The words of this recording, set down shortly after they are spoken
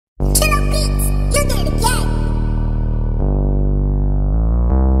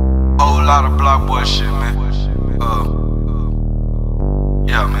lot of Bloccboy shit, man.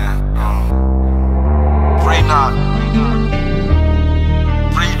 Yeah, man. Free Knock,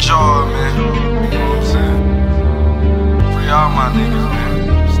 free Joy, man. You know what I'm saying? Free all my niggas, man.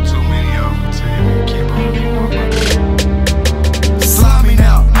 There's too many of them to even keep them. Slimy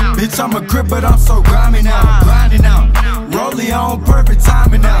now, bitch, I'm a crip, but I'm so grimy now. Grinding out, rolling on perfect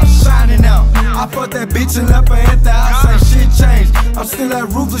timing now. Shining out, I fucked that bitch and left her at the house. Ain't shit changed, I'm still that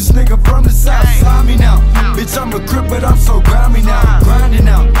ruthless nigga from the south. Slimy now, bitch, I'm a crip, but I'm so grimy now. Grinding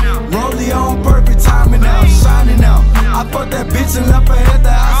out, rolling on perfect timing now. Shining out, I fucked that bitch and left her at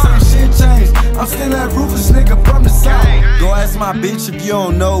the house. Ain't shit changed, I'm still that ruthless nigga from the south. Go ask my bitch if you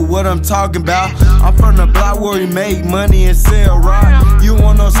don't know what I'm talking about. I'm from the block where we make money and sell rock. You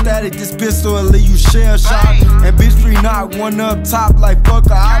want no static, this pistol will leave you shell shocked. And bitch, Free Knock, one up top like fuck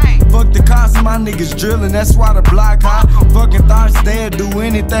a op. Fuck the cops, my niggas drilling, that's why the block hot. Fucking thoughts, they'll do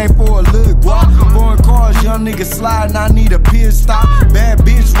anything for a look walk. Foreign cars, young niggas sliding, I need a pit stop. Bad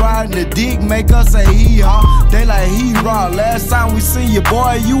bitch riding the dick, make us a hee-haw. They like he-raw, last time we see you,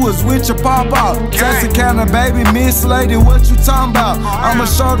 boy, you was with your pop-out. Texarkana, baby, Miss Lady, what you talking about? I'ma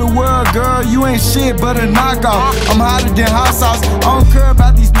show the world, girl, you ain't shit but a knockoff. I'm hotter than hot sauce, I don't care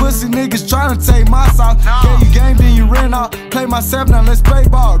about these pussy niggas trying to take my sauce. Yeah, you game, then you ran out. Play myself, now let's play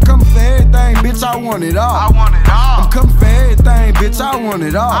ball. Coming for everything, bitch, I want it all. I'm coming for everything, bitch, I want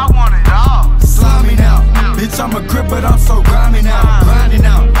it all. Slimy now, bitch, I'm a crip, but I'm so grimy now. Grinding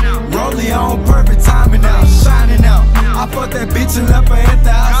out, rolling on perfect timing now. Shining out, I fucked that bitch and left her at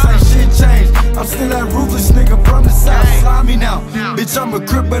the house. Ain't shit changed, I'm still that ruthless nigga from the south. Slimy now, bitch, I'm a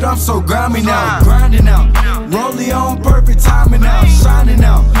crip, but I'm so grimy now. Grinding out, rolling on perfect timing now. Shining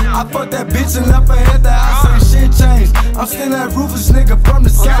out, I fucked that bitch and left her at the house. Ain't shit changed, I'm still that ruthless nigga from the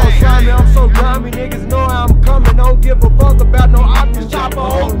south. I'm so slimy, I'm so grimy, niggas know I'm coming. Don't give a fuck about no options, chopper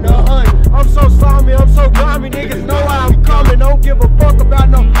holding the hunt. I'm so slimy, I'm so grimy, niggas know I'm coming. Don't give a fuck about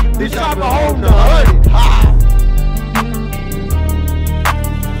no this chopper holding the